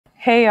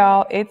Hey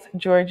y'all, it's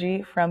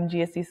Georgie from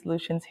GSD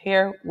Solutions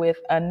here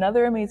with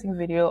another amazing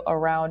video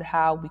around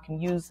how we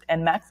can use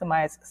and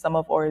maximize some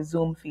of our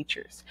Zoom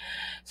features.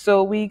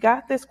 So we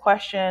got this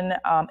question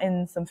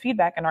in some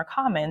feedback in our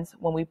comments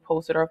when we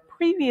posted our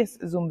previous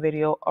Zoom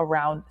video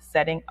around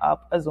setting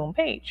up a Zoom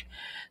page.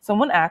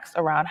 Someone asked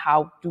around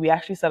how do we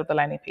actually set up the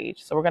landing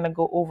page. So we're going to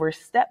go over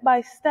step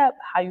by step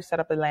how you set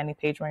up a landing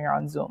page when you're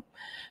on Zoom.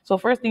 So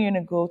first thing you're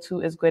going to go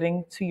to is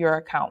getting to your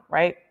account,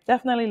 right?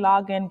 Definitely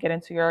log in, get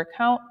into your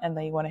account, and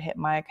then you want to hit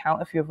my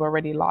account if you've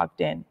already logged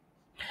in.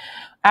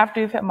 After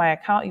you've hit my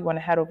account, you want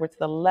to head over to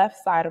the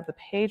left side of the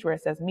page where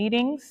it says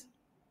meetings,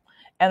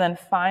 and then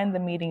find the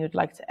meeting you'd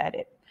like to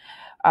edit.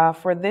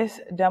 For this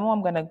demo,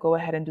 I'm going to go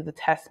ahead and do the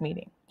test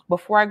meeting.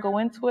 Before I go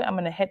into it, I'm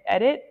going to hit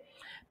edit,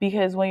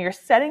 because when you're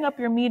setting up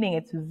your meeting,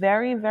 it's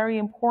very, very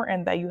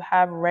important that you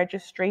have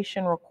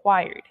registration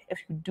required. If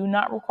you do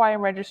not require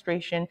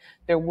registration,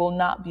 there will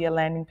not be a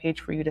landing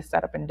page for you to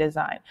set up and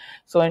design.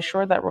 So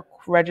ensure that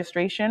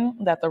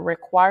that the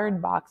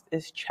required box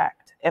is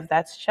checked. If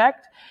that's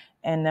checked,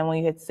 and then when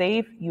you hit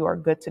save, you are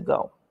good to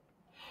go.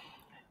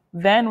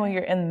 Then when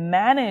you're in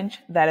manage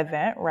that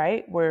event,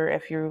 right, where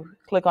if you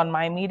click on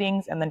my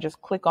meetings and then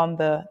just click on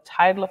the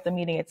title of the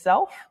meeting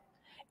itself,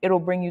 it'll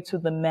bring you to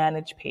the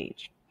manage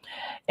page.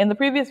 In the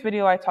previous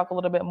video, I talked a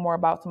little bit more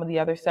about some of the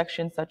other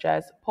sections such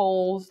as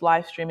polls,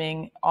 live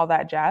streaming, all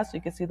that jazz. So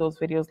you can see those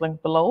videos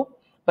linked below.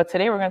 But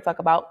today we're going to talk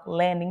about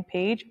landing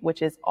page,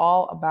 which is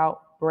all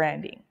about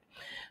branding.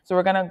 So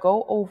we're going to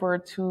go over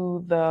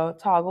to the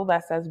toggle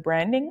that says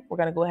branding. We're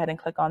going to go ahead and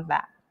click on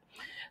that.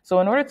 So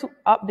in order to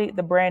update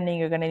the branding,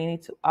 you're going to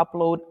need to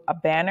upload a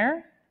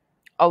banner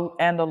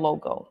and a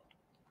logo.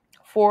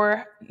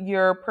 For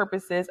your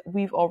purposes,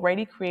 we've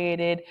already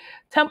created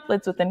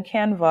templates within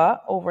Canva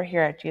over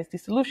here at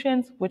GSD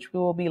Solutions, which we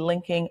will be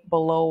linking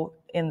below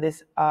in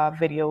this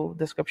video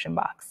description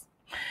box.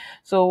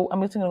 So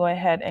I'm just going to go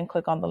ahead and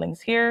click on the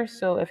links here.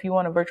 So if you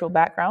want a virtual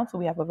background, so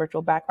we have a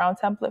virtual background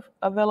template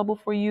available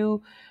for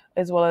you,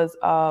 as well as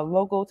a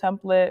logo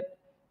template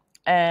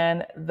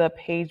and the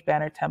page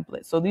banner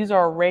template. So these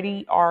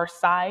are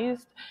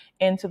sized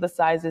into the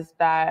sizes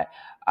that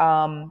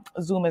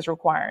Zoom is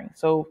requiring.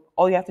 So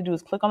all you have to do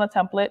is click on the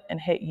template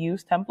and hit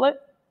use template.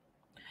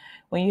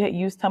 When you hit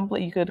use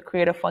template, you could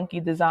create a funky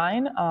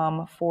design.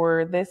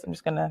 For this, I'm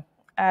just going to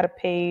add a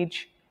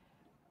page,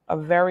 a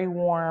very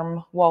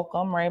warm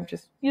welcome, right?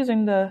 Just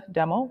using the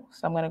demo.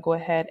 So I'm going to go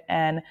ahead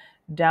and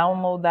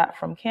download that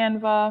from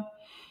Canva.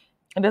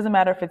 It doesn't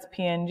matter if it's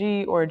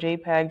PNG or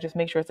JPEG, just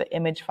make sure it's an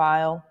image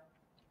file.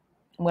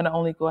 I'm going to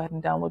only go ahead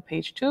and download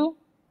page 2.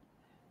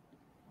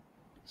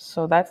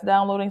 So that's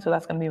downloading. So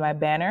that's going to be my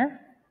banner.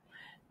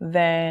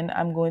 Then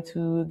I'm going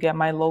to get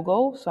my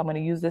logo. So I'm going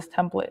to use this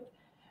template.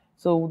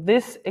 So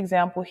this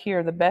example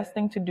here, the best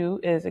thing to do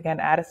is, again,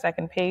 add a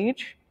second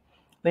page.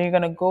 Then you're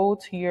going to go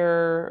to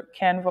your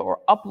Canva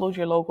or upload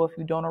your logo if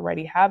you don't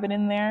already have it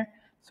in there.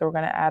 So we're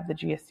going to add the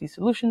GSD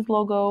Solutions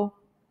logo,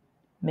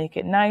 make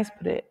it nice,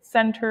 put it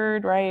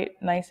centered, right?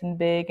 Nice and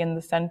big in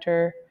the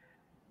center.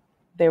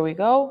 There we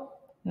go.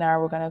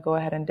 Now we're going to go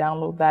ahead and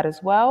download that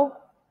as well.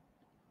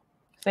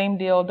 Same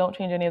deal. Don't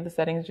change any of the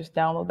settings. Just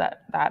download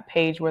that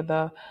page where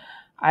the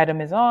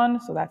item is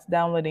on. So that's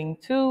downloading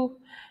too.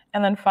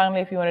 And then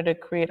finally, if you wanted to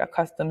create a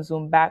custom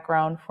Zoom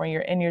background for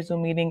in your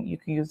Zoom meeting, you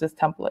can use this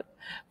template.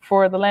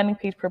 For the landing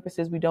page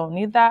purposes, we don't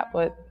need that,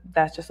 but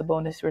that's just a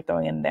bonus we're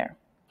throwing in there.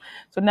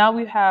 So now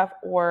we have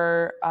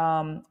our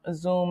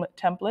Zoom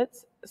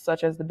templates,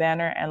 such as the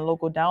banner and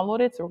logo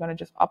downloaded. So we're going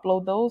to just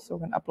upload those. So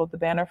we're going to upload the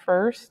banner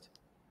first.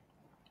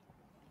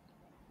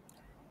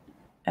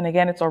 And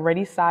again, it's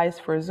already sized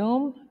for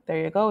Zoom. There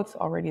you go. It's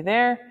already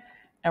there.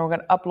 And we're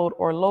going to upload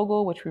our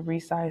logo, which we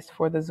resized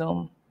for the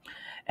Zoom.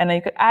 And then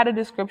you could add a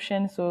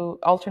description, so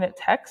alternate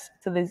text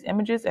to these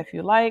images if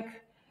you like.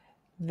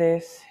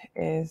 This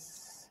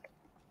is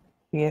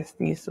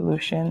GSD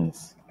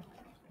Solutions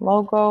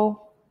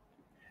logo.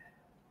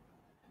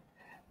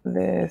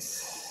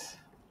 This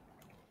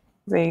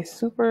is a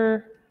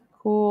super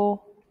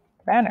cool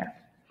banner.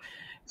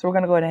 So we're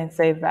going to go ahead and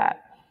save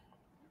that.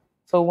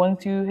 So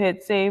once you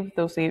hit save,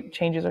 those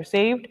changes are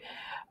saved.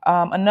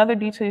 Another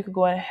detail you could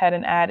go ahead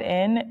and add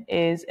in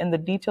is in the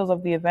details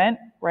of the event,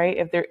 right?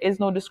 If there is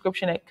no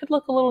description, it could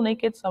look a little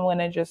naked. So I'm going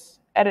to just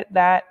edit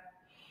that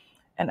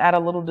and add a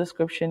little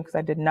description because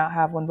I did not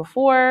have one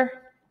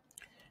before.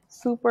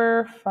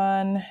 Super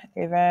fun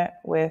event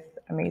with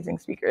amazing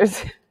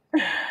speakers.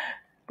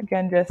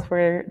 Again, just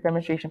for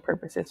demonstration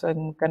purposes. So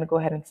I'm going to go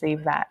ahead and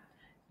save that.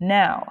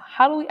 Now,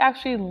 how do we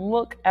actually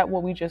look at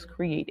what we just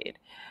created?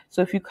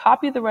 So if you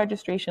copy the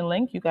registration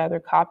link, you can either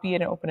copy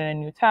it and open it in a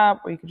new tab,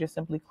 or you could just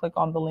simply click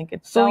on the link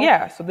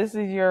itself. So this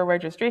is your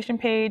registration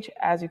page.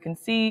 As you can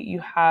see, you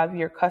have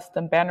your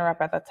custom banner up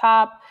at the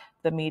top,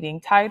 the meeting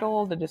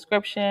title, the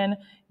description,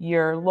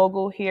 your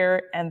logo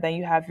here, and then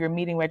you have your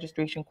meeting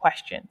registration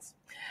questions.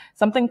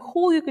 Something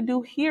cool you could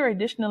do here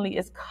additionally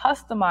is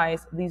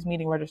customize these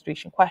meeting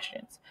registration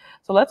questions.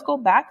 So let's go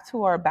back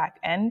to our back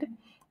end.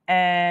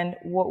 And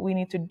what we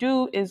need to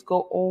do is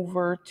go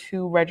over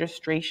to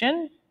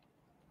registration.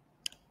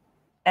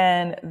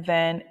 and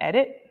then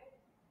edit,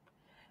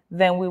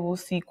 then we will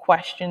see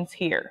questions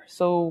here.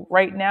 So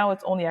right now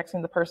it's only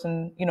asking the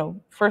person,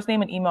 first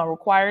name and email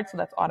required, so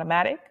that's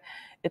automatic.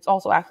 It's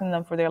also asking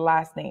them for their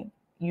last name.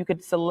 You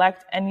could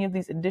select any of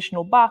these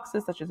additional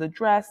boxes, such as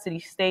address, city,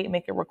 state,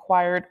 make it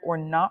required or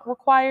not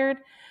required.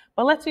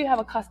 But let's say you have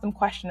a custom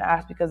question to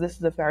ask because this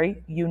is a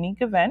very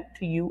unique event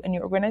to you and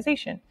your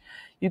organization.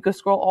 You could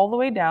scroll all the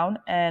way down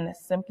and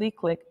simply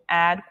click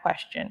Add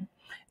Question.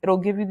 It'll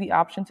give you the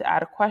option to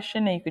add a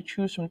question, and you could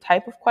choose from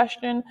type of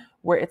question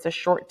where it's a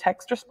short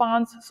text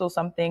response. So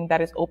something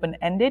that is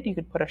open-ended, you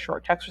could put a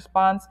short text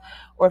response.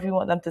 Or if you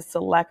want them to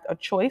select a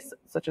choice,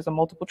 such as a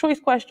multiple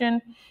choice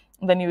question,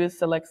 then you would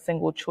select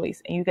single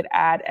choice. And you could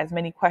add as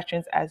many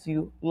questions as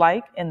you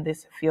like in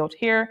this field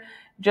here.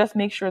 Just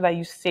make sure that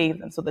you save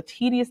them. So the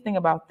tedious thing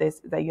about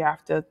this is that you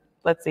have to,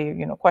 let's say,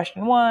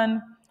 question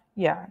 1.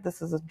 Yeah,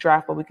 this is a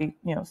draft, but we could,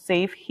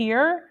 save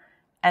here.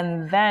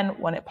 And then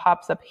when it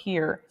pops up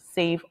here,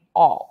 save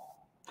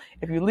all.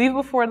 If you leave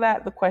before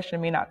that, the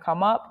question may not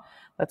come up.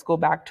 Let's go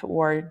back to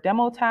our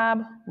demo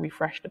tab,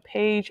 refresh the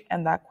page,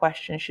 and that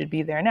question should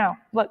be there now.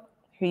 Look,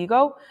 here you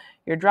go.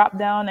 Your drop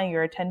down and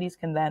your attendees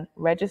can then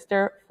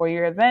register for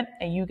your event,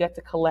 and you get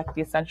to collect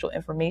the essential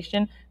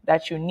information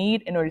that you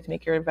need in order to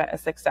make your event a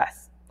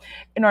success.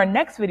 In our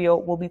next video,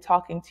 we'll be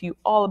talking to you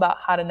all about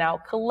how to now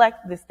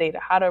collect this data,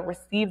 how to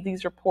receive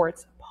these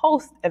reports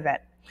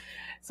post-event.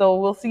 So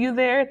we'll see you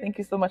there. Thank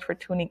you so much for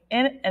tuning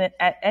in. And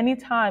at any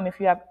time, if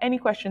you have any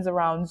questions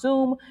around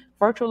Zoom,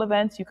 virtual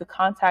events, you could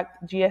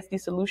contact GSD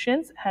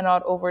Solutions. Head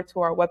on over to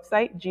our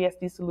website,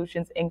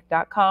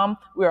 gsdsolutionsinc.com.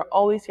 We are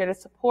always here to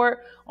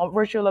support on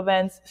virtual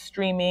events,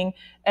 streaming,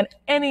 and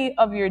any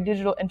of your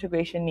digital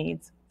integration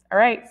needs. All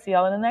right, see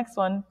y'all in the next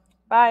one.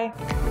 Bye.